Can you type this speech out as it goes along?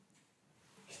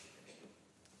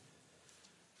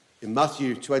In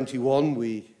Matthew 21,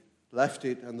 we left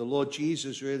it, and the Lord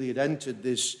Jesus really had entered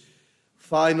this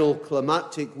final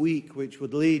climactic week which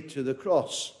would lead to the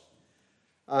cross.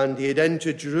 And he had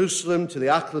entered Jerusalem to the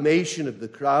acclamation of the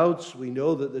crowds. We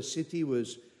know that the city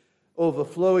was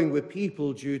overflowing with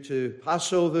people due to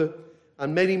Passover,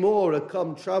 and many more had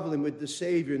come traveling with the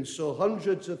Savior. And so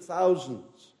hundreds of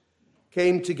thousands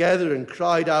came together and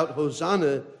cried out,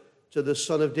 "Hosanna to the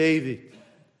Son of David."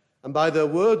 And by their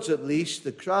words at least,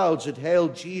 the crowds had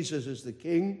hailed Jesus as the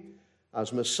King,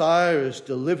 as Messiah, as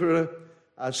Deliverer,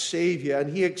 as Savior.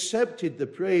 And he accepted the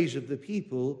praise of the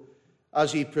people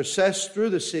as he processed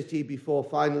through the city before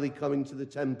finally coming to the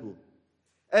temple.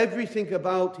 Everything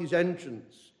about his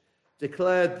entrance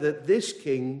declared that this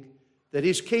king, that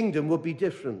his kingdom would be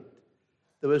different.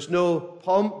 There was no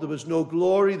pomp, there was no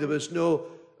glory, there was no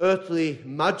earthly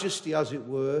majesty, as it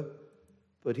were,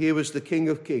 but here was the King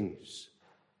of Kings.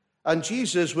 And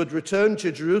Jesus would return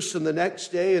to Jerusalem the next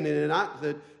day, and in an act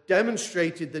that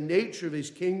demonstrated the nature of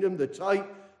his kingdom, the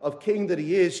type of king that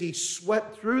he is, he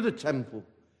swept through the temple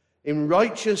in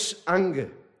righteous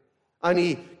anger, and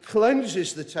he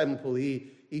cleanses the temple.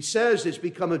 He says it's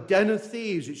become a den of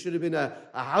thieves. It should have been a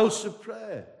house of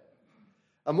prayer.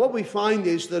 And what we find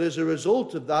is that as a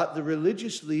result of that, the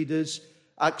religious leaders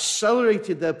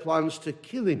accelerated their plans to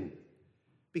kill him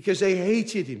because they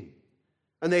hated him.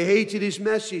 And they hated his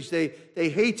message. They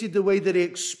hated the way that he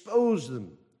exposed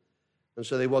them. And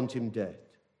so they want him dead.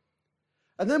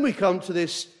 And then we come to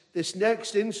this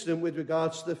next incident with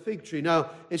regards to the fig tree. Now,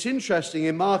 it's interesting.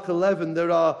 In Mark 11, there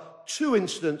are two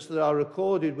incidents that are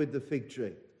recorded with the fig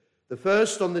tree. The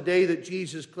first on the day that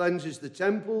Jesus cleanses the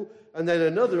temple, and then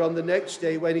another on the next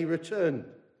day when he returned.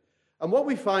 And what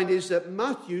we find is that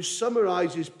Matthew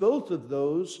summarizes both of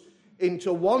those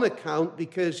into one account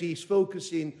because he's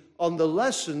focusing on the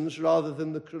lessons rather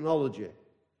than the chronology.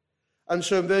 And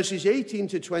so in verses 18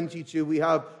 to 22, we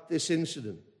have this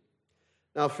incident.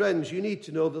 Now, friends, you need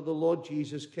to know that the Lord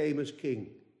Jesus came as king.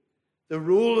 The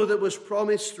ruler that was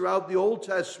promised throughout the Old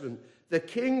Testament, the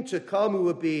king to come who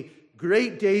would be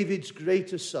great David's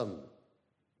greatest son.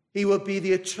 He would be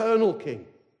the eternal king.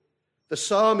 The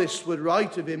psalmist would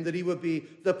write of him that he would be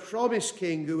the promised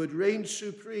king who would reign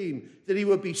supreme, that he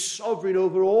would be sovereign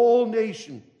over all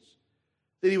nations,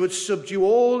 that he would subdue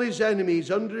all his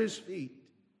enemies under his feet.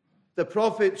 The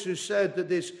prophets who said that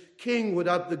this king would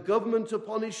have the government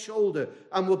upon his shoulder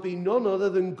and would be none other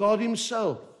than God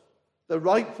himself, the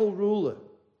rightful ruler.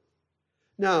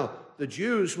 Now, the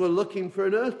Jews were looking for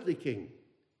an earthly king.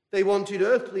 They wanted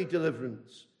earthly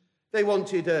deliverance. They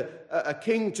wanted a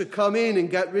king to come in and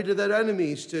get rid of their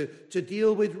enemies, to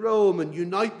deal with Rome and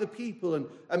unite the people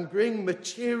and bring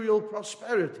material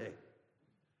prosperity.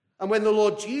 And when the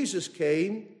Lord Jesus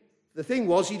came, the thing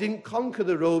was he didn't conquer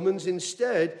the Romans.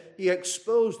 Instead, he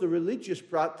exposed the religious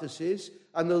practices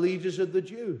and the leaders of the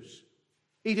Jews.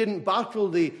 He didn't battle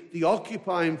the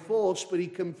occupying force, but he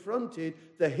confronted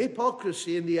the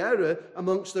hypocrisy and the error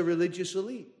amongst the religious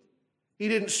elite. He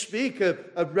didn't speak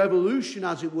of revolution,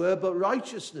 as it were, but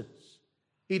righteousness.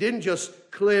 He didn't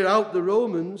just clear out the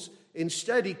Romans.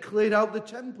 Instead, he cleared out the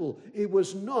temple. It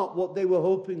was not what they were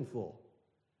hoping for.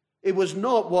 It was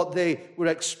not what they were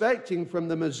expecting from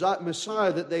the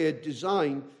Messiah that they had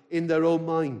designed in their own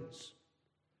minds.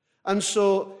 And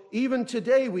so, even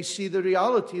today, we see the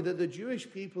reality that the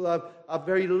Jewish people have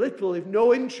very little, if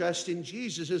no interest in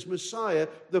Jesus as Messiah,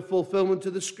 the fulfillment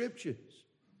of the Scriptures.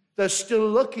 They're still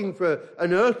looking for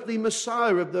an earthly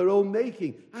Messiah of their own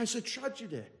making. That's a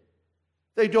tragedy.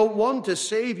 They don't want a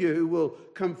Savior who will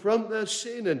confront their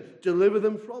sin and deliver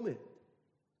them from it.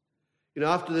 You know,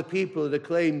 after the people had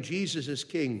acclaimed Jesus as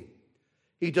king,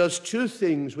 he does two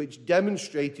things which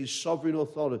demonstrate his sovereign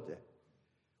authority.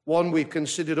 One we've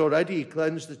considered already, he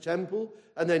cleansed the temple,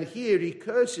 and then here he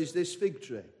curses this fig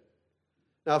tree.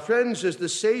 Now, friends, as the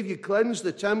Savior cleansed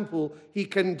the temple, he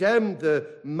condemned the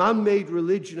man-made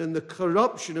religion and the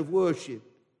corruption of worship.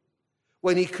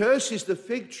 When he curses the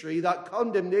fig tree, that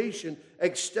condemnation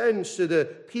extends to the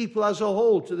people as a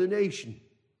whole, to the nation.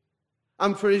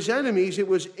 And for his enemies, it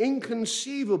was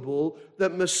inconceivable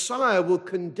that Messiah will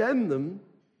condemn them,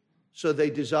 so they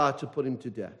desired to put him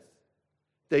to death.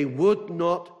 They would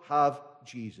not have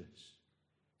Jesus.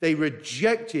 They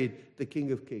rejected the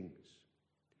King of Kings.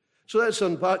 So let's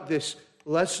unpack this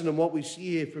lesson and what we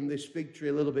see here from this fig tree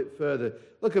a little bit further.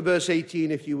 Look at verse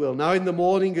 18, if you will. Now in the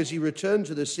morning, as he returned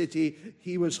to the city,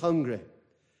 he was hungry.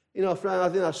 You know, friend, I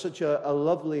think that's such a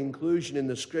lovely inclusion in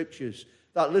the Scriptures.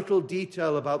 That little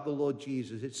detail about the Lord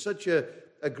Jesus. It's such a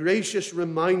gracious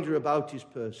reminder about his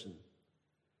person.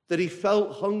 That he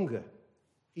felt hunger.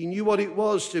 He knew what it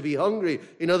was to be hungry.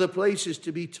 In other places,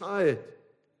 to be tired.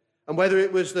 And whether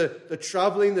it was the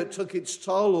traveling that took its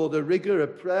toll or the rigor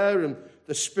of prayer and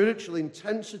the spiritual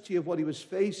intensity of what he was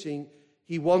facing,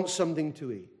 he wants something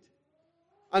to eat.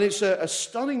 And it's a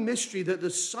stunning mystery that the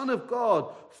Son of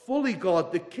God, fully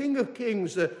God, the King of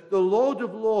Kings, the Lord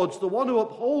of Lords, the one who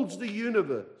upholds the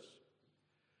universe,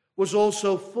 was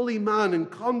also fully man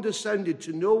and condescended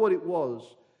to know what it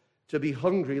was to be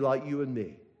hungry like you and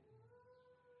me.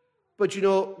 But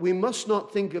we must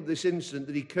not think of this incident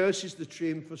that he curses the tree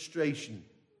in frustration.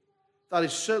 That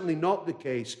is certainly not the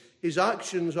case. His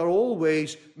actions are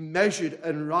always measured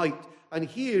and right. And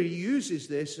here he uses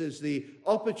this as the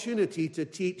opportunity to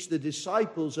teach the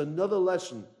disciples another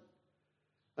lesson,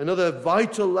 another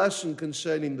vital lesson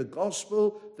concerning the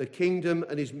gospel, the kingdom,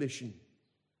 and his mission.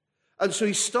 And so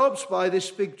he stops by this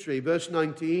fig tree. Verse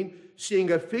 19,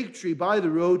 seeing a fig tree by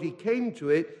the road, he came to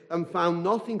it and found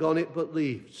nothing on it but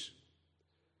leaves.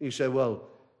 You say, well,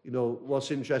 what's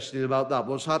interesting about that?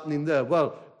 What's happening there?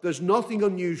 Well, there's nothing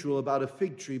unusual about a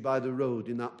fig tree by the road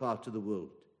in that part of the world.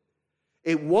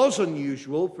 It was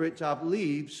unusual for it to have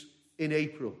leaves in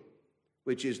April,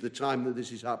 which is the time that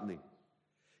this is happening.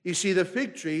 You see, the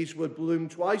fig trees would bloom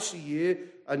twice a year,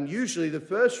 and usually the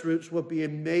first fruits would be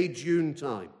in May, June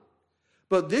time.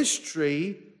 But this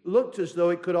tree looked as though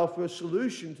it could offer a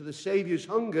solution to the Savior's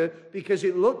hunger because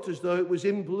it looked as though it was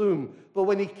in bloom. But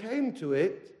when he came to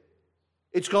it,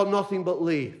 it's got nothing but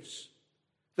leaves.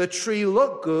 The tree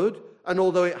looked good, and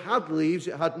although it had leaves,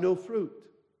 it had no fruit.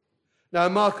 Now,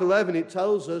 in Mark 11, it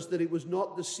tells us that it was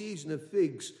not the season of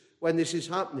figs when this is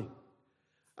happening.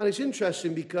 And it's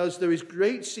interesting because there is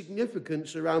great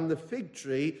significance around the fig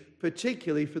tree,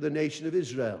 particularly for the nation of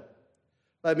Israel.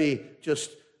 Let me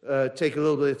just take a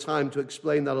little bit of time to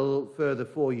explain that a little further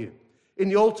for you. In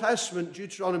the Old Testament,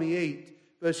 Deuteronomy 8,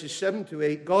 verses 7 to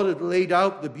 8, God had laid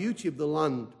out the beauty of the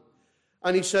land.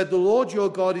 And he said, the Lord your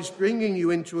God is bringing you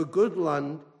into a good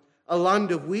land, a land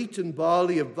of wheat and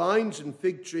barley, of vines and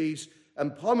fig trees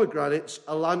and pomegranates,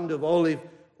 a land of olive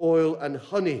oil and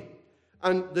honey.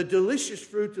 And the delicious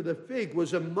fruit of the fig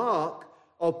was a mark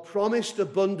of promised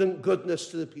abundant goodness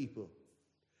to the people.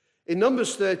 In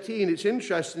Numbers 13, it's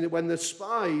interesting that when the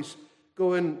spies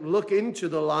go and look into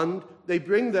the land, they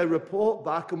bring their report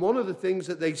back, and one of the things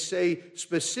that they say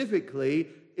specifically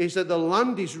is that the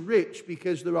land is rich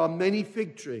because there are many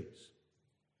fig trees.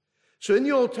 So in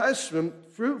the Old Testament,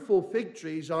 fruitful fig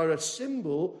trees are a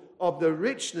symbol of the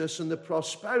richness and the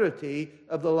prosperity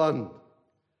of the land.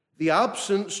 The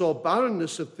absence or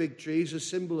barrenness of fig trees is a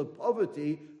symbol of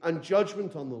poverty and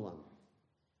judgment on the land.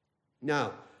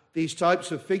 Now, these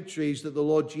types of fig trees that the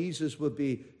Lord Jesus would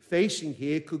be facing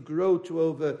here could grow to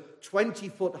over 20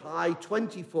 foot high,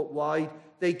 20 foot wide.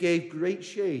 They gave great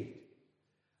shade.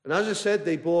 And as I said,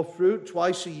 they bore fruit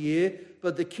twice a year.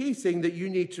 But the key thing that you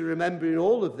need to remember in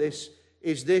all of this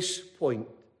is this point.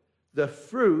 The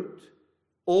fruit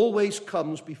always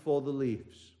comes before the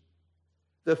leaves.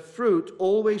 The fruit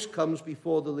always comes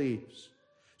before the leaves.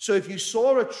 So if you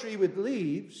saw a tree with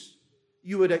leaves,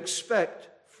 you would expect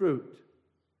fruit.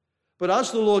 But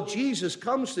as the Lord Jesus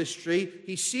comes to this tree,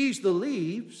 he sees the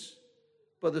leaves,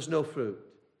 but there's no fruit.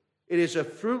 It is a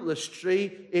fruitless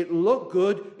tree. It looked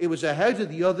good. It was ahead of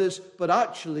the others, but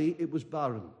actually it was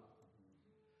barren.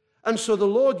 And so the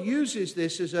Lord uses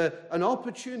this as an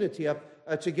opportunity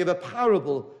to give a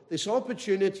parable, this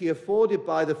opportunity afforded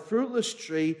by the fruitless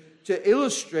tree to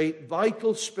illustrate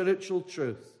vital spiritual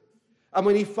truth. And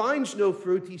when he finds no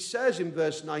fruit, he says in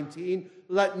verse 19,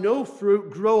 let no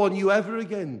fruit grow on you ever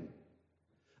again.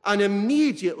 And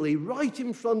immediately, right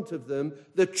in front of them,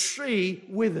 the tree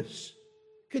withers.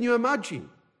 Can you imagine?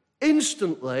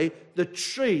 Instantly, the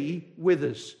tree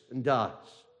withers and dies.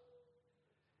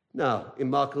 Now, in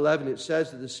Mark 11, it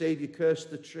says that the Savior cursed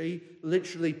the tree,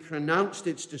 literally pronounced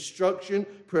its destruction,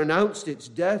 pronounced its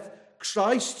death.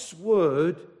 Christ's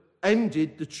word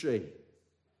ended the tree.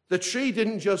 The tree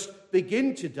didn't just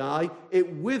begin to die,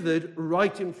 it withered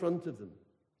right in front of them.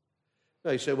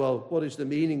 Now you say, well, what is the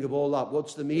meaning of all that?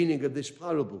 What's the meaning of this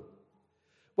parable?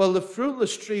 Well, the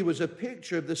fruitless tree was a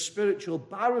picture of the spiritual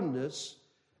barrenness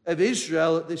of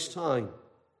Israel at this time.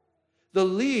 The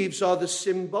leaves are the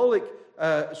symbolic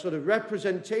sort of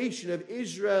representation of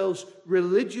Israel's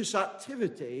religious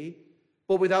activity,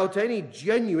 but without any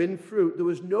genuine fruit. There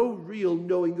was no real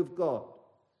knowing of God.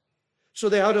 So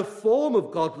they had a form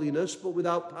of godliness, but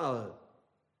without power.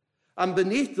 And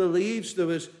beneath the leaves, there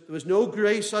was no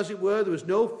grace, as it were. There was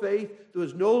no faith. There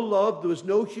was no love. There was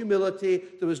no humility.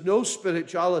 There was no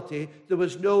spirituality. There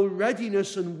was no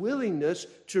readiness and willingness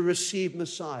to receive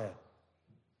Messiah.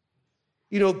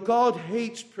 You know, God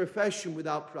hates profession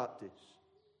without practice.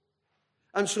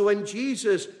 And so when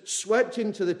Jesus swept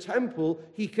into the temple,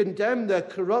 he condemned their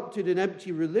corrupted and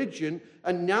empty religion,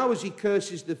 and now as he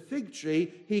curses the fig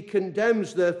tree, he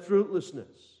condemns their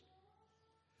fruitlessness.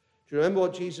 Do you remember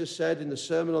what Jesus said in the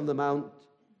Sermon on the Mount?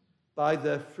 By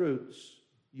their fruits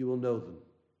you will know them.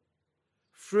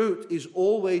 Fruit is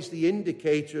always the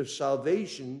indicator of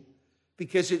salvation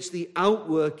because it's the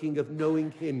outworking of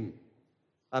knowing him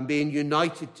and being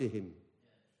united to him.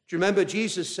 Do you remember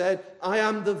Jesus said, I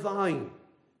am the vine,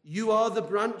 you are the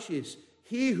branches.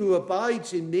 He who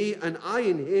abides in me and I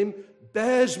in him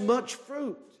bears much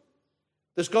fruit.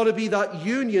 There's got to be that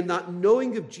union, that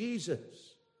knowing of Jesus.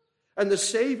 And the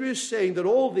Savior is saying that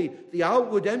all the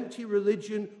outward empty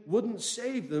religion wouldn't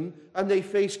save them, and they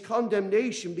faced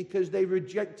condemnation because they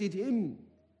rejected him.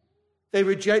 They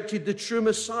rejected the true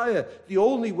Messiah, the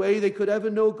only way they could ever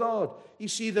know God. You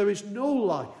see, there is no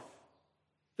life.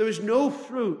 There is no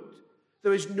fruit.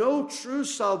 There is no true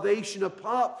salvation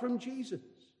apart from Jesus.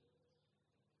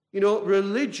 You know,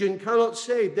 religion cannot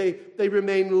save. They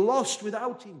remain lost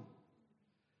without him.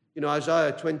 You know,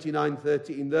 Isaiah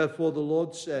 29:13, therefore the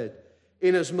Lord said,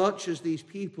 inasmuch as these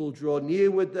people draw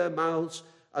near with their mouths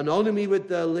and honor me with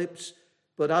their lips,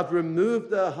 but have removed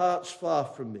their hearts far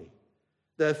from me,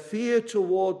 their fear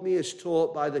toward me is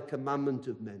taught by the commandment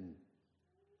of men.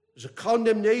 There's a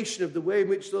condemnation of the way in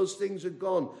which those things had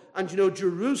gone. And you know,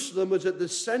 Jerusalem was at the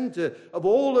center of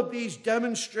all of these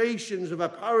demonstrations of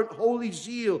apparent holy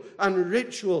zeal and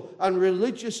ritual and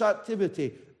religious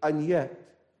activity. And yet,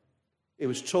 it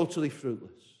was totally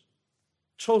fruitless.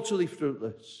 Totally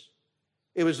fruitless.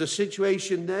 It was the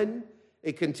situation then.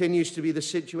 It continues to be the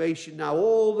situation now.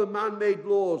 All the man-made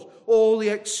laws, all the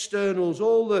externals,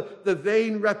 all the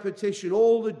vain repetition,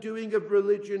 all the doing of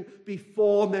religion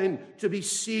before men, to be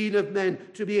seen of men,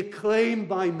 to be acclaimed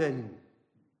by men.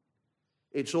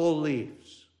 It's all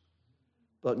leaves,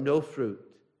 but no fruit,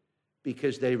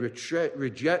 because they reject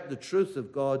the truth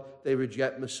of God. They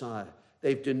reject Messiah.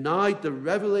 They've denied the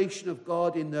revelation of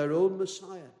God in their own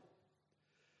Messiah.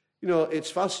 You know,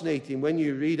 it's fascinating when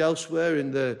you read elsewhere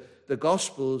in the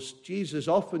Gospels, Jesus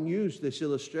often used this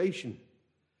illustration.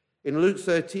 In Luke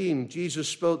 13, Jesus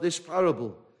spoke this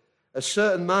parable. A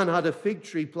certain man had a fig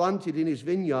tree planted in his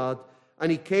vineyard,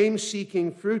 and he came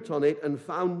seeking fruit on it and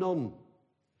found none.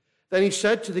 Then he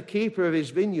said to the keeper of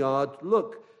his vineyard,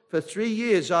 look, for 3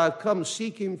 years I have come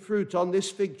seeking fruit on this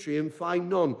fig tree and find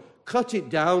none. Cut it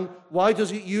down. Why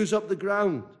does it use up the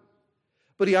ground?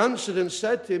 But he answered and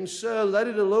said to him, sir, let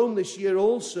it alone this year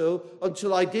also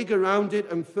until I dig around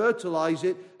it and fertilize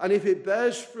it. And if it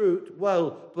bears fruit,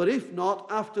 well, but if not,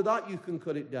 after that you can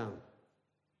cut it down.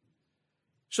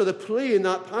 So the plea in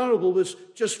that parable was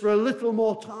just for a little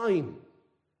more time,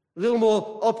 a little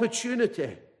more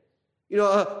opportunity, you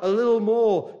know, a little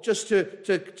more just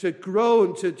to grow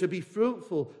and to be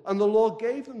fruitful. And the Lord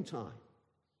gave them time.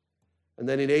 And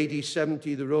then in AD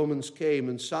 70, the Romans came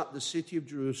and sacked the city of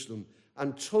Jerusalem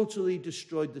and totally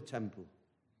destroyed the temple.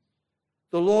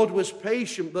 The Lord was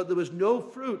patient, but there was no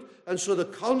fruit. And so the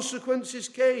consequences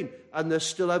came, and they're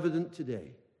still evident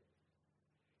today.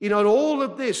 You know, all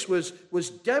of this was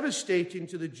devastating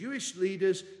to the Jewish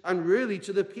leaders and really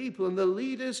to the people. And the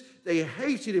leaders, they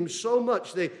hated him so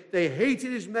much. They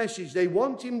hated his message. They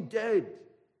want him dead.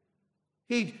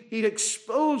 He'd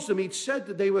exposed them. He'd said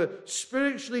that they were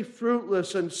spiritually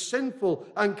fruitless and sinful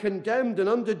and condemned and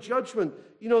under judgment.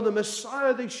 You know, the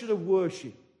Messiah they should have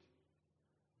worshipped,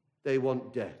 they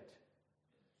want dead.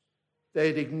 They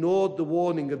had ignored the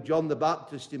warning of John the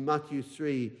Baptist in Matthew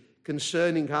 3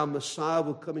 concerning how Messiah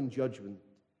will come in judgment.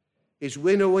 His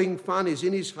winnowing fan is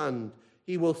in his hand.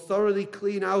 He will thoroughly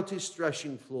clean out his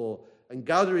threshing floor and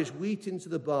gather his wheat into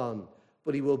the barn,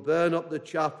 but he will burn up the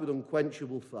chaff with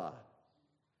unquenchable fire.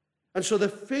 And so the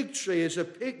fig tree is a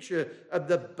picture of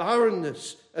the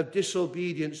barrenness of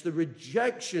disobedience, the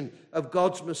rejection of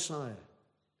God's Messiah.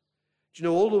 Do you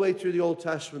know, all the way through the Old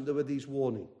Testament, there were these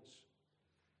warnings.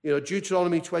 You know,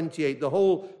 Deuteronomy 28, the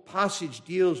whole passage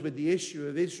deals with the issue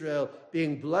of Israel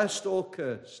being blessed or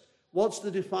cursed. What's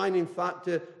the defining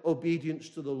factor? Obedience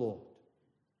to the Lord.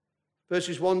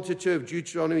 Verses 1 to 2 of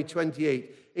Deuteronomy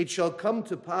 28, it shall come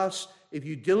to pass, if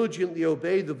you diligently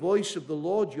obey the voice of the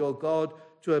Lord your God,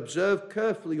 to observe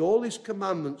carefully all his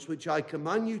commandments which I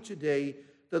command you today,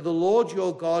 that the Lord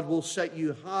your God will set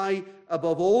you high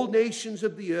above all nations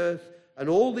of the earth, and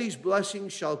all these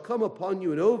blessings shall come upon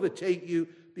you and overtake you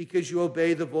because you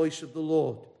obey the voice of the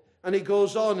Lord. And it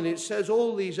goes on and it says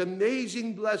all these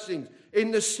amazing blessings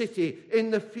in the city, in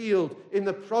the field, in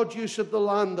the produce of the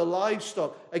land, the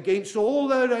livestock, against all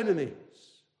their enemies.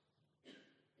 Do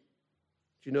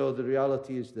you know the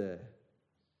reality is there?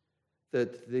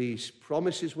 that these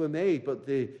promises were made. But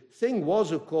the thing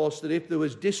was, of course, that if there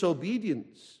was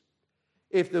disobedience,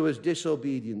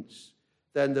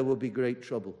 then there would be great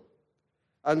trouble.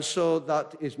 And so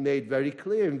that is made very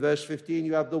clear. In verse 15,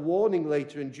 you have the warning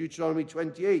later in Deuteronomy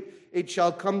 28. It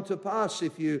shall come to pass,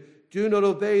 if you do not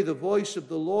obey the voice of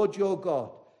the Lord your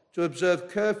God, to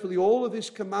observe carefully all of his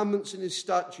commandments and his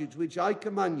statutes, which I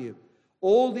command you,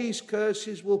 all these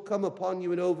curses will come upon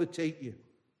you and overtake you.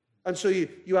 And so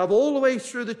you have all the way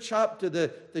through the chapter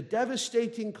the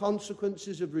devastating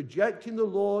consequences of rejecting the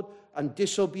Lord and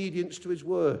disobedience to his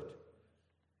word.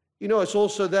 You know, it's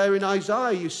also there in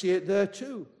Isaiah. You see it there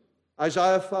too.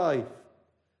 Isaiah 5.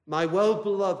 My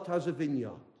well-beloved has a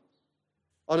vineyard.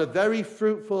 On a very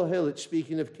fruitful hill, it's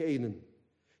speaking of Canaan.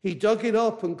 He dug it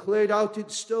up and cleared out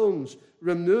its stones,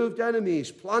 removed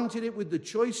enemies, planted it with the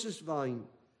choicest vine.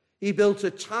 He built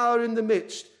a tower in the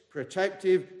midst,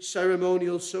 protective,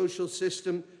 ceremonial, social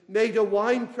system, made a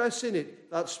winepress in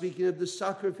it. That's speaking of the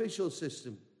sacrificial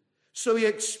system. So he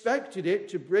expected it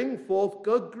to bring forth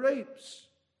good grapes.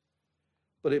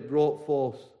 But it brought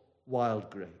forth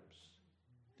wild grapes.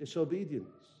 Disobedience.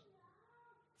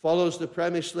 Follows the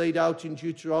premise laid out in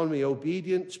Deuteronomy.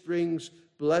 Obedience brings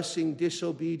blessing,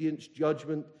 disobedience,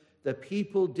 judgment. The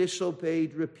people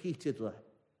disobeyed repeatedly.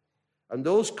 And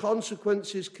those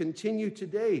consequences continue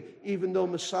today, even though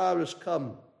Messiah has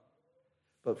come.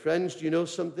 But friends, do you know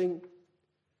something?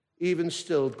 Even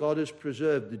still, God has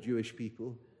preserved the Jewish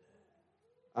people.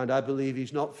 And I believe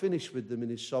he's not finished with them in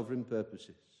his sovereign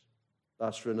purposes.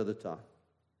 That's for another time.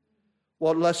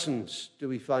 What lessons do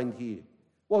we find here?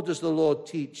 What does the Lord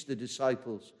teach the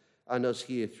disciples and us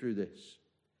here through this?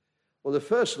 Well, the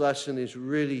first lesson is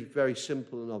really very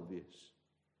simple and obvious.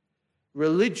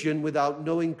 Religion without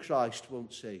knowing Christ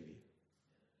won't save you.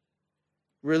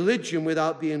 Religion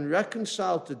without being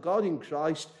reconciled to God in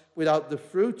Christ, without the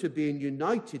fruit of being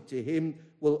united to him,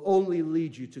 will only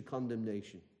lead you to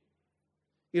condemnation.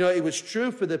 You know, it was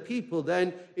true for the people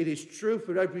then. It is true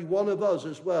for every one of us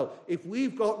as well. If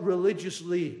we've got religious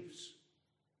leaves,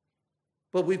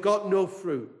 but we've got no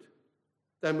fruit,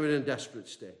 then we're in a desperate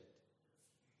state.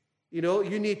 You know,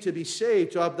 you need to be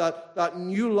saved to have that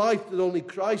new life that only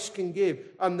Christ can give,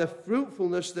 and the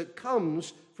fruitfulness that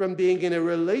comes from being in a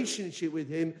relationship with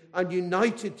him and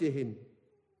united to him.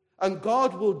 And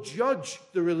God will judge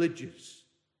the religious.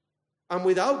 And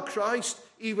without Christ,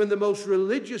 even the most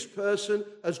religious person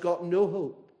has got no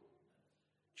hope.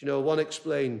 Do you know, one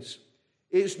explains,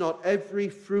 is not every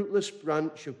fruitless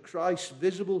branch of Christ's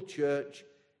visible church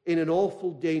in an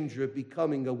awful danger of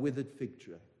becoming a withered fig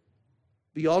tree?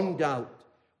 Beyond doubt,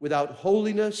 without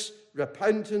holiness,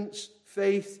 repentance,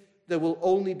 faith, there will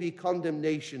only be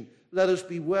condemnation. Let us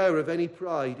beware of any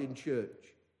pride in church.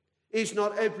 Is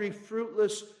not every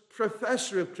fruitless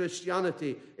professor of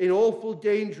Christianity in awful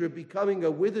danger of becoming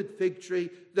a withered fig tree?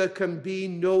 There can be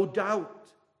no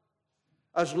doubt.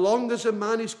 As long as a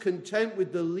man is content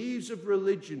with the leaves of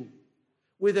religion,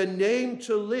 with a name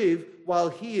to live while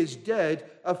he is dead,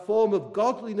 a form of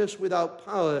godliness without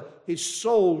power, his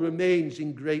soul remains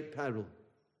in great peril.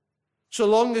 So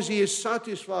long as he is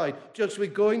satisfied just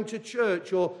with going to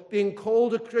church or being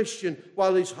called a Christian,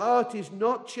 while his heart is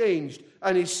not changed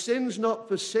and his sins not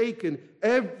forsaken,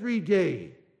 every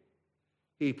day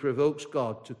he provokes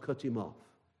God to cut him off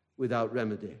without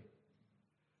remedy.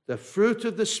 The fruit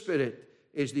of the Spirit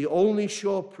is the only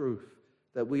sure proof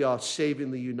that we are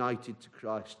savingly united to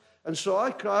Christ. And so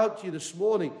I cry out to you this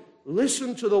morning,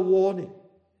 listen to the warning.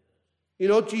 You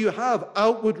know, do you have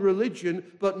outward religion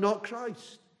but not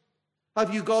Christ?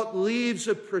 Have you got leaves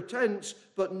of pretense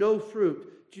but no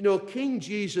fruit? Do you know, King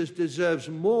Jesus deserves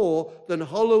more than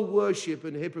hollow worship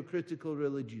and hypocritical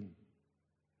religion.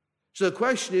 So the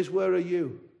question is, where are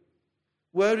you?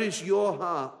 Where is your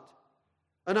heart?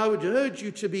 And I would urge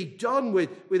you to be done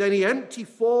with any empty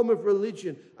form of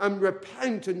religion and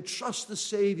repent and trust the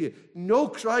Savior. Know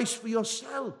Christ for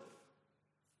yourself.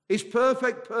 His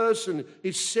perfect person,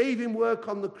 his saving work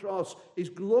on the cross, his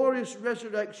glorious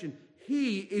resurrection.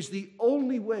 He is the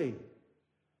only way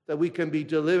that we can be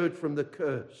delivered from the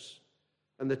curse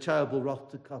and the terrible wrath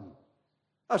to come.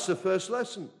 That's the first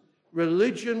lesson.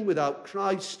 Religion without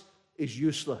Christ is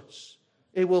useless.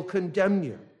 It will condemn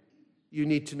you. You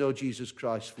need to know Jesus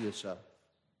Christ for yourself.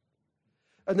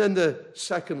 And then the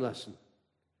second lesson,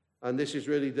 and this is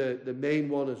really the main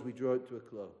one as we draw it to a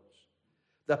close.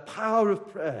 The power of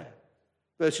prayer,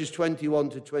 verses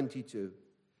 21 to 22.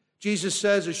 Jesus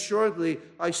says, assuredly,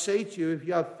 I say to you, if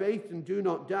you have faith and do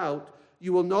not doubt,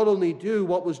 you will not only do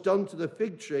what was done to the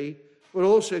fig tree, but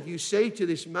also if you say to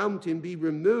this mountain, be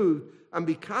removed and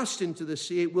be cast into the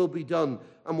sea, it will be done.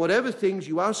 And whatever things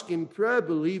you ask in prayer,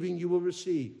 believing, you will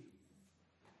receive.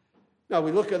 Now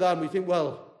we look at that and we think,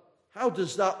 well, how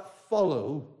does that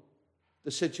follow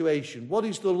the situation? What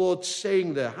is the Lord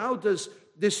saying there? How does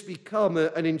this become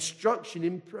an instruction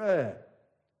in prayer?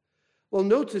 Well,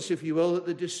 notice, if you will, that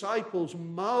the disciples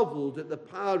marveled at the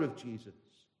power of Jesus.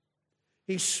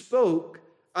 He spoke,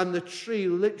 and the tree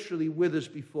literally withers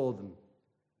before them.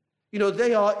 You know,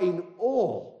 they are in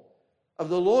awe of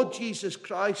the Lord Jesus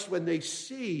Christ when they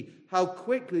see how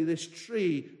quickly this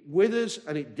tree withers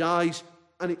and it dies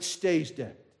and it stays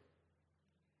dead.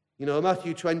 You know,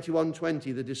 Matthew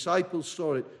 21:20, the disciples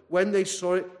saw it. When they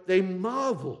saw it, they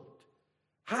marveled.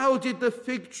 How did the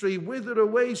fig tree wither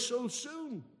away so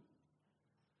soon?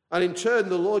 And in turn,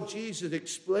 the Lord Jesus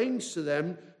explains to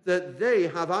them that they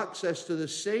have access to the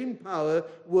same power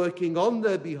working on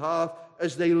their behalf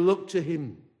as they look to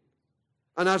him,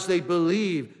 and as they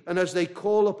believe, and as they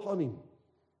call upon him.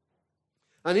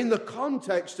 And in the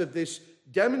context of this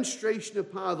demonstration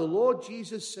of power, the Lord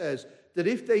Jesus says that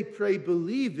if they pray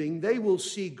believing, they will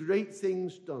see great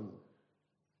things done.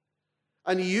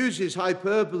 And he uses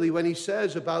hyperbole when he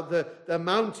says about the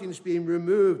mountains being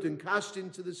removed and cast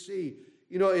into the sea.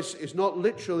 You know, it's not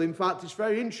literal. In fact, it's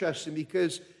very interesting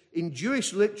because in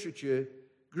Jewish literature,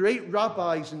 great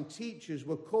rabbis and teachers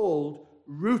were called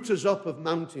rooters up of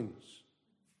mountains.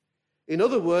 In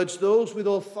other words, those with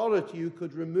authority who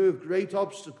could remove great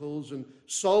obstacles and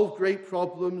solve great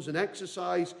problems and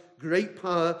exercise great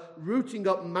power. Rooting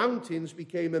up mountains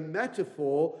became a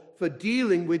metaphor for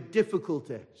dealing with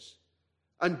difficulties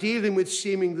and dealing with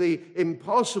seemingly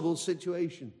impossible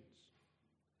situations.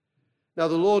 Now,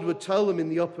 the Lord would tell them in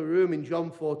the upper room in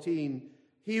John 14,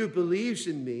 "He who believes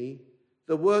in me,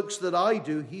 the works that I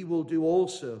do, he will do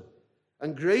also.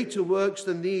 And greater works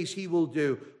than these he will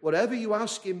do. Whatever you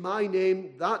ask in my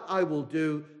name, that I will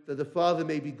do, that the Father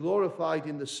may be glorified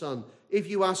in the Son. If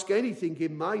you ask anything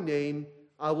in my name,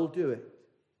 I will do it."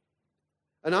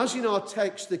 And as in our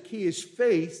text, the key is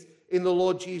faith in the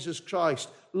Lord Jesus Christ,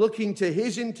 looking to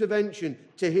his intervention,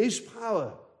 to his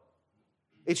power.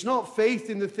 It's not faith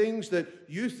in the things that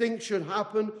you think should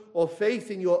happen, or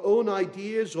faith in your own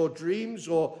ideas or dreams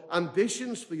or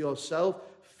ambitions for yourself.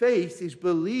 Faith is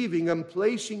believing and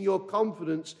placing your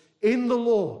confidence in the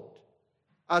Lord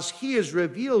as he has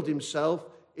revealed himself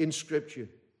in Scripture.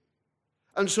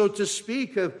 And so to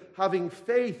speak of having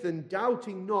faith and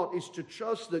doubting not is to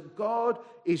trust that God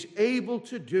is able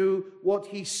to do what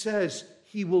he says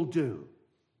he will do.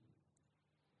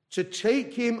 To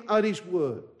take him at his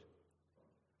word.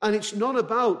 And it's not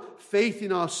about faith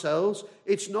in ourselves.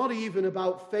 It's not even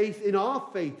about faith in our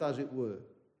faith, as it were.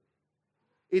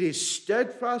 It is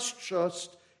steadfast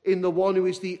trust in the one who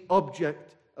is the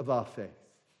object of our faith,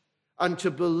 and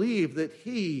to believe that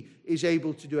he is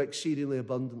able to do exceedingly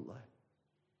abundantly.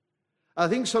 I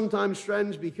think sometimes,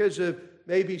 friends, because of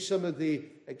maybe some of the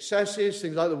excesses,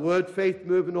 things like the word faith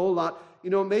movement, all that,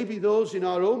 maybe those in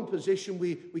our own position,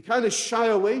 we kind of shy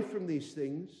away from these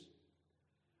things.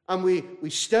 And we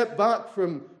step back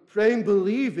from praying,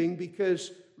 believing,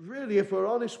 because really, if we're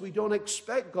honest, we don't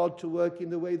expect God to work in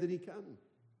the way that he can.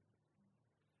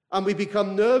 And we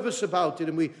become nervous about it,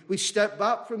 and we step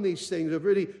back from these things of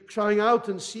really crying out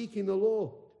and seeking the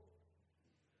Lord.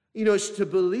 It's to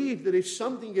believe that if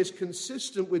something is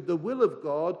consistent with the will of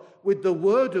God, with the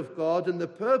word of God and the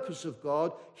purpose of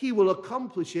God, he will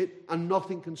accomplish it and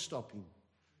nothing can stop him.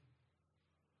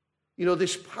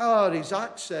 This power is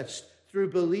accessed through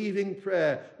believing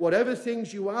prayer. Whatever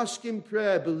things you ask in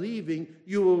prayer, believing,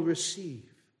 you will receive.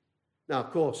 Now,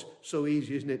 of course, so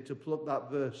easy, isn't it, to pluck that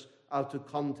verse out of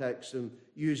context and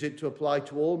use it to apply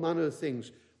to all manner of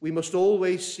things. We must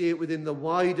always see it within the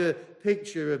wider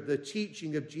picture of the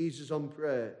teaching of Jesus on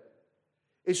prayer.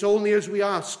 It's only as we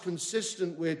ask,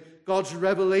 consistent with God's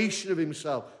revelation of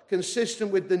himself,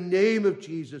 consistent with the name of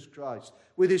Jesus Christ,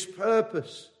 with his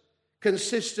purpose,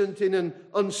 consistent in an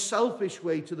unselfish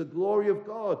way to the glory of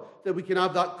God, that we can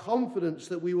have that confidence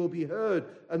that we will be heard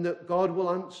and that God will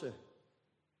answer.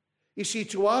 You see,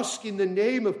 to ask in the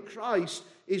name of Christ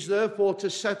is therefore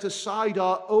to set aside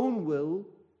our own will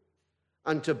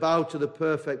and to bow to the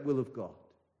perfect will of God.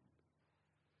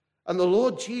 And the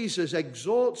Lord Jesus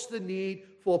exhorts the need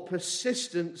for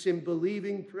persistence in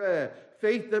believing prayer,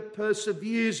 faith that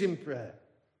perseveres in prayer.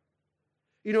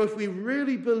 If we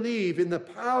really believe in the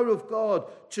power of God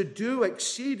to do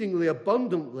exceedingly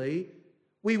abundantly,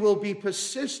 we will be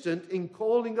persistent in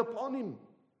calling upon him,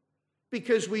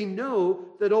 because we know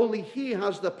that only he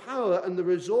has the power and the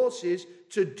resources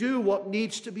to do what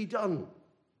needs to be done.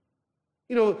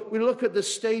 We look at the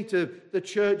state of the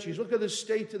churches, look at the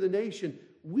state of the nation.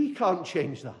 we can't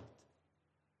change that.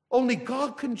 Only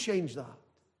God can change that.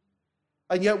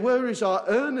 And yet where is our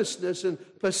earnestness and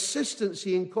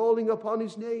persistency in calling upon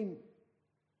his name?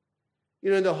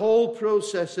 In the whole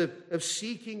process of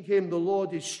seeking him, the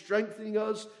Lord is strengthening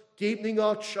us, deepening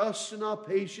our trust and our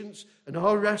patience and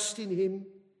our rest in him.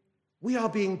 We are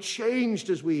being changed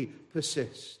as we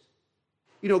persist.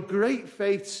 Great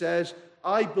faith says,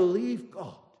 I believe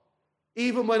God.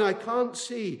 Even when I can't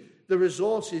see the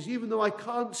resources, even though I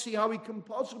can't see how he can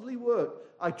possibly work,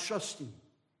 I trust him.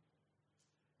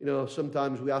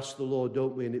 Sometimes we ask the Lord,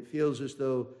 don't we? And it feels as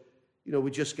though,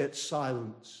 we just get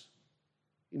silence.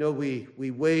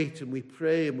 We wait and we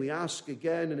pray and we ask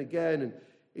again and again, and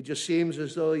it just seems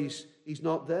as though he's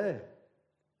not there.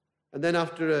 And then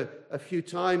after a few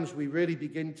times, we really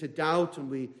begin to doubt and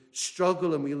we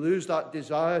struggle and we lose that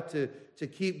desire to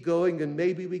keep going, and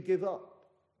maybe we give up.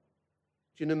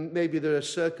 Maybe there are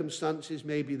circumstances,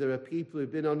 maybe there are people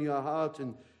who've been on your heart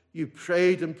and you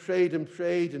prayed and prayed and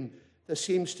prayed, and there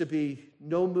seems to be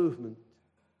no movement.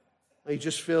 And you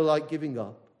just feel like giving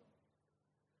up.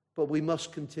 But we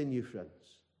must continue, friends.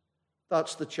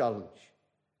 That's the challenge.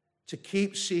 To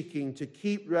keep seeking, to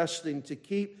keep wrestling, to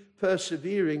keep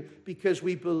persevering, because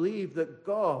we believe that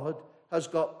God has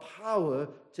got power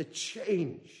to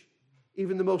change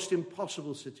even the most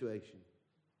impossible situation.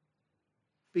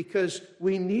 Because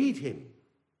we need him.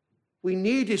 We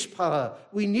need his power.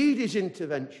 We need his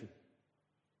intervention.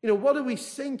 What are we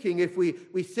thinking if we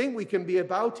think we can be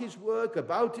about his work,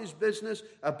 about his business,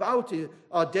 about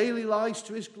our daily lives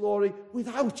to his glory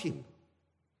without him?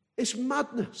 It's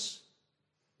madness.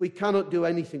 We cannot do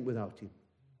anything without him.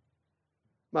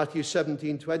 Matthew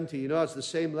 17:20, has the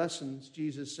same lessons.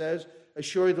 Jesus says,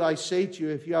 assuredly I say to you,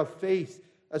 if you have faith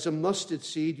as a mustard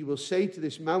seed, you will say to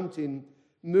this mountain,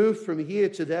 move from here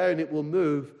to there, and it will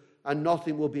move, and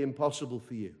nothing will be impossible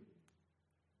for you.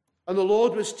 And the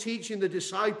Lord was teaching the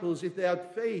disciples, if they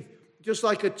had faith, just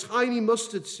like a tiny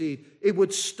mustard seed, it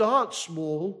would start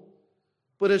small,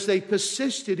 but as they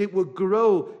persisted, it would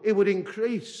grow, it would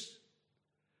increase.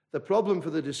 The problem for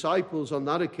the disciples on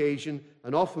that occasion,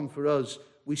 and often for us,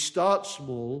 we start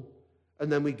small,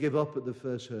 and then we give up at the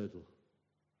first hurdle.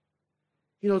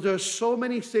 There are so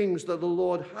many things that the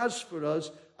Lord has for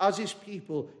us as his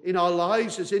people, in our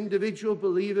lives as individual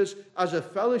believers, as a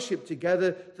fellowship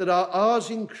together, that are ours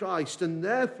in Christ, and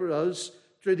there for us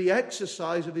through the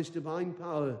exercise of his divine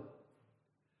power.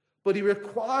 But he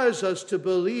requires us to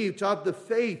believe, to have the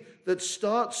faith that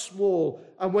starts small,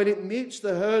 and when it meets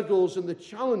the hurdles and the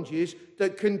challenges,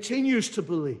 that continues to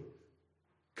believe,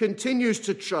 continues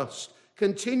to trust,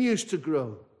 continues to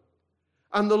grow.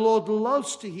 And the Lord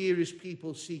loves to hear his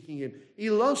people seeking him. He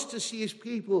loves to see his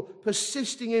people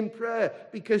persisting in prayer,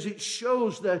 because it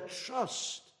shows their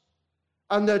trust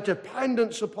and their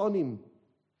dependence upon him.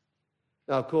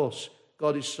 Now, of course,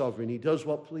 God is sovereign. He does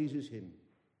what pleases him.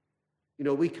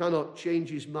 We cannot change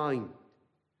his mind.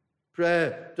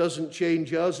 Prayer doesn't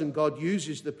change us, and God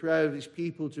uses the prayer of his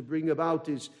people to bring about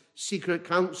his secret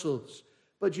counsels.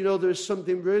 But there is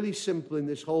something really simple in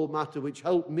this whole matter which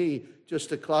helped me just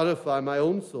to clarify my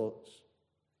own thoughts.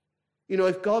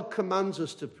 If God commands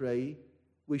us to pray,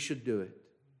 we should do it.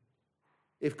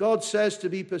 If God says to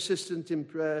be persistent in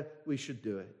prayer, we should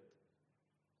do it.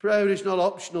 Prayer is not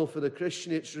optional for the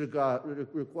Christian, it's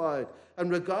required. And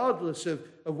regardless of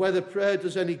whether prayer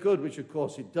does any good, which of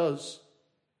course it does,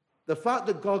 the fact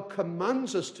that God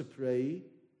commands us to pray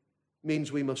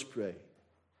means we must pray.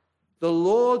 The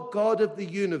Lord God of the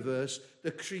universe,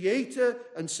 the creator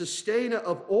and sustainer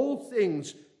of all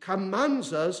things,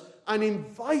 commands us and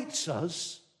invites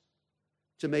us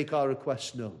to make our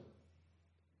requests known.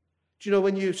 Do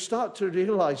when you start to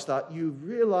realize that, you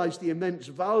realize the immense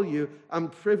value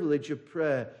and privilege of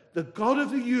prayer. The God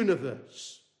of the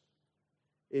universe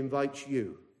invites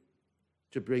you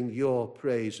to bring your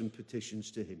praise and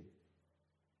petitions to him.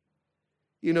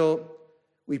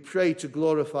 We pray to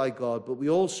glorify God, but we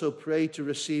also pray to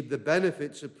receive the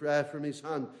benefits of prayer from his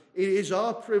hand. It is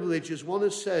our privilege, as one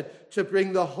has said, to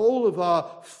bring the whole of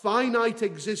our finite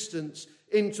existence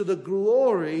into the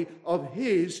glory of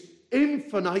his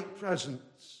infinite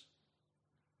presence.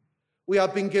 We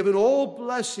have been given all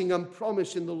blessing and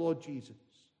promise in the Lord Jesus.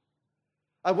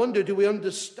 I wonder, do we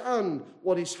understand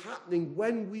what is happening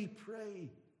when we pray,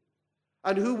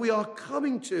 and who we are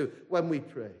coming to when we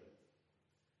pray?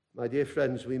 My dear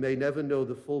friends, we may never know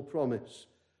the full promise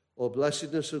or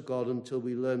blessedness of God until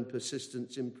we learn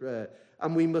persistence in prayer.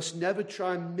 And we must never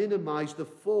try and minimize the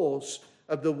force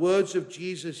of the words of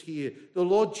Jesus here. The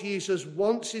Lord Jesus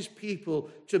wants his people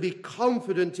to be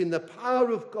confident in the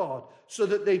power of God so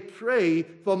that they pray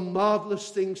for marvelous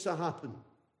things to happen.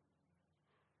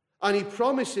 And he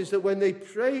promises that when they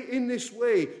pray in this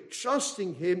way,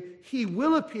 trusting him, he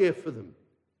will appear for them.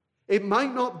 It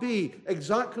might not be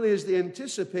exactly as they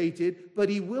anticipated, but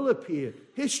he will appear.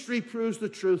 History proves the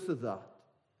truth of that.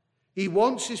 He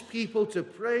wants his people to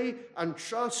pray and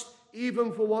trust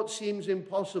even for what seems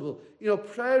impossible.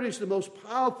 Prayer is the most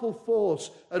powerful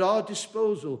force at our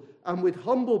disposal, and with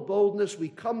humble boldness we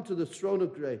come to the throne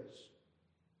of grace.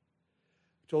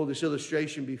 I told this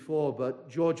illustration before, but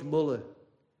George Muller,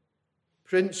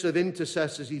 Prince of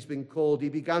Intercessors he's been called, he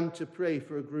began to pray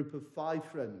for a group of 5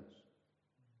 friends.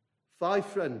 5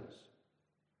 friends.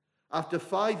 After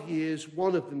 5 years,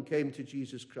 one of them came to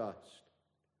Jesus Christ.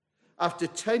 After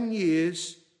 10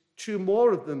 years, 2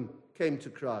 more of them came to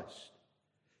Christ.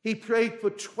 He prayed for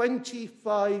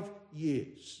 25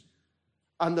 years,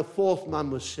 and the 4th man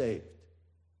was saved.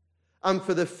 And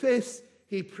for the 5th,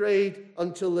 he prayed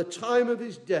until the time of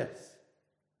his death,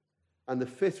 and the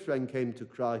 5th friend came to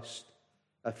Christ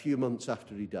a few months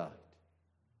after he died.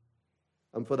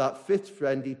 And for that 5th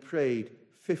friend, he prayed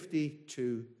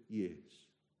 52 years.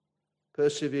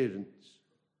 Perseverance.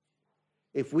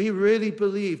 If we really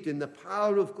believed in the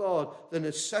power of God, the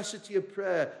necessity of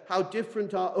prayer, how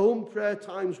different our own prayer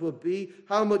times would be,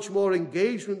 how much more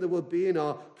engagement there would be in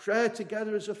our prayer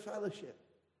together as a fellowship.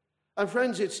 And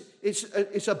friends,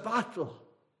 it's a battle.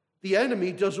 The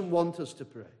enemy doesn't want us to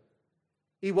pray.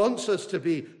 He wants us to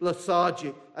be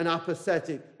lethargic and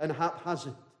apathetic and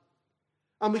haphazard.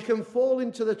 And we can fall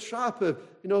into the trap of,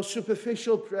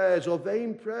 superficial prayers or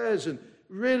vain prayers. And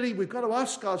really, we've got to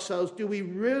ask ourselves, do we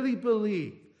really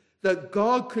believe that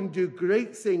God can do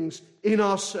great things in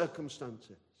our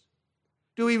circumstances?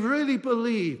 Do we really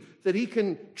believe that he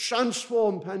can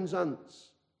transform Penzance?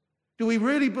 Do we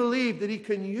really believe that he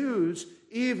can use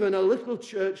even a little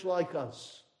church like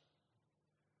us?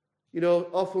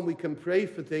 Often we can pray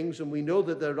for things and we know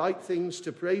that they're right things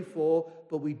to pray for,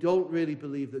 but we don't really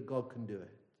believe that God can do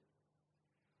it.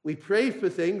 We pray for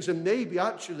things and maybe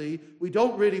actually we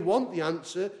don't really want the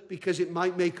answer because it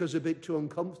might make us a bit too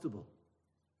uncomfortable.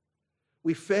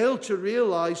 We fail to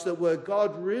realize that where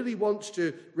God really wants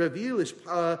to reveal his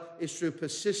power is through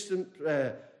persistent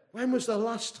prayer. When was the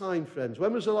last time, friends?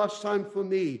 When was the last time for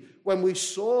me when we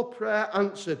saw prayer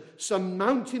answered, some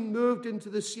mountain moved into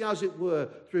the sea, as it were,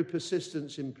 through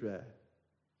persistence in prayer?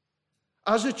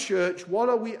 As a church, what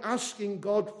are we asking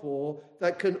God for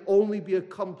that can only be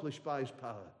accomplished by his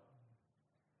power?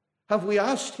 Have we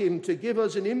asked him to give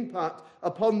us an impact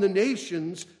upon the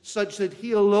nations such that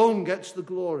he alone gets the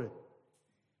glory?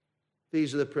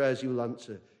 These are the prayers he will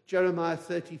answer. Jeremiah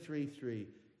 33:3.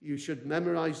 You should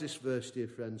memorize this verse, dear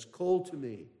friends. Call to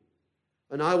me,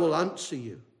 and I will answer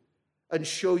you and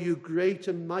show you great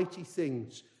and mighty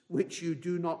things which you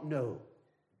do not know.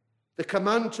 The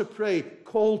command to pray,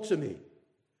 call to me.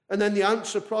 And then the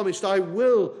answer promised, I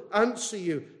will answer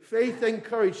you. Faith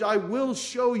encouraged, I will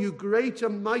show you great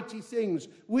and mighty things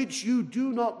which you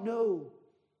do not know.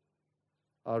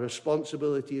 Our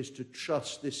responsibility is to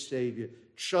trust this Savior,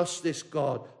 trust this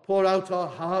God, pour out our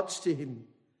hearts to him.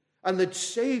 And the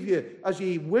Savior, as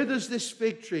he withers this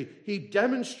victory, he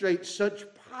demonstrates such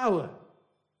power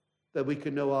that we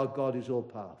can know our God is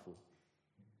all-powerful.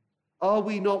 Are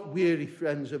we not weary,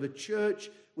 friends, of a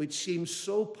church which seems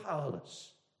so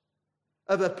powerless?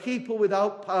 Of a people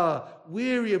without power,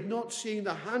 weary of not seeing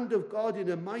the hand of God in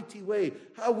a mighty way?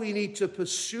 How we need to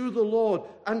pursue the Lord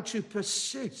and to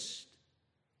persist,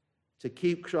 to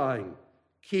keep crying,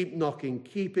 keep knocking,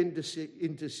 keep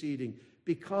interceding,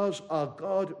 because our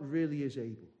God really is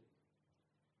able.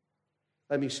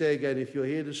 Let me say again, if you're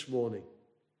here this morning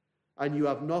and you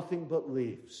have nothing but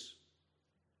leaves,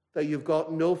 that you've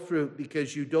got no fruit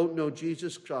because you don't know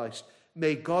Jesus Christ,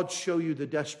 may God show you the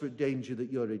desperate danger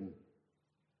that you're in.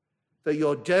 That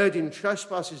you're dead in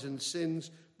trespasses and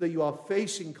sins, that you are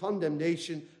facing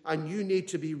condemnation, and you need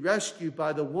to be rescued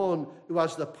by the one who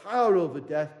has the power over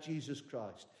death, Jesus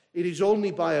Christ. It is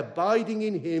only by abiding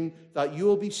in him that you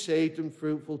will be saved and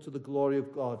fruitful to the glory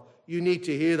of God. You need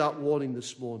to hear that warning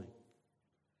this morning.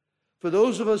 For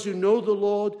those of us who know the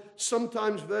Lord,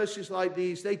 sometimes verses like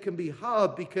these, they can be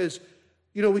hard because,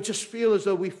 we just feel as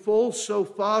though we fall so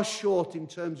far short in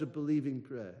terms of believing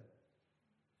prayer.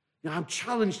 I'm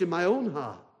challenged in my own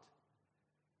heart.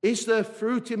 Is there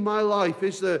fruit in my life?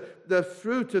 Is there the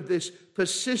fruit of this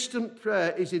persistent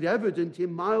prayer? Is it evident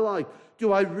in my life?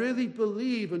 Do I really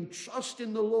believe and trust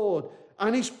in the Lord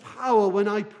and his power when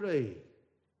I pray?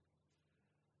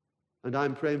 And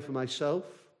I'm praying for myself,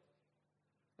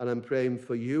 and I'm praying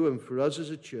for you and for us as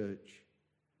a church,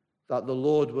 that the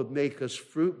Lord would make us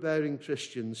fruit-bearing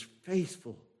Christians,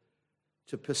 faithful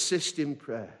to persist in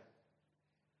prayer.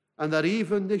 And that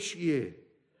even this year,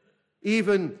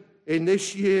 even in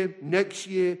this year, next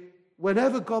year,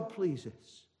 whenever God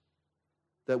pleases,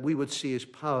 that we would see his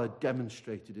power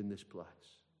demonstrated in this place.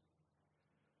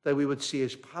 That we would see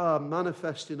his power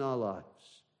manifest in our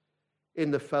lives,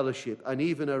 in the fellowship, and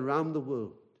even around the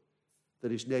world,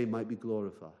 that his name might be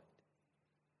glorified.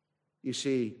 You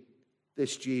see,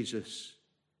 this Jesus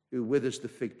who withers the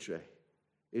fig tree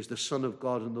is the Son of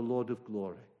God and the Lord of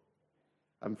glory.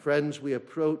 And friends, we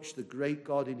approach the great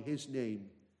God in his name,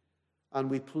 and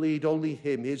we plead only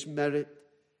him, his merit,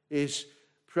 his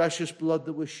precious blood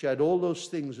that was shed, all those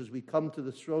things as we come to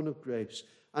the throne of grace.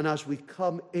 And as we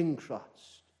come in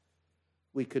Christ,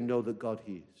 we can know that God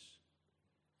hears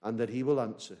and that he will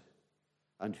answer.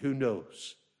 And who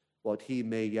knows what he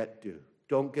may yet do.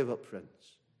 Don't give up,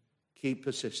 friends. Keep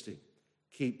persisting.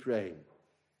 Keep praying.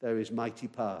 There is mighty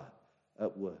power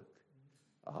at work.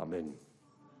 Amen.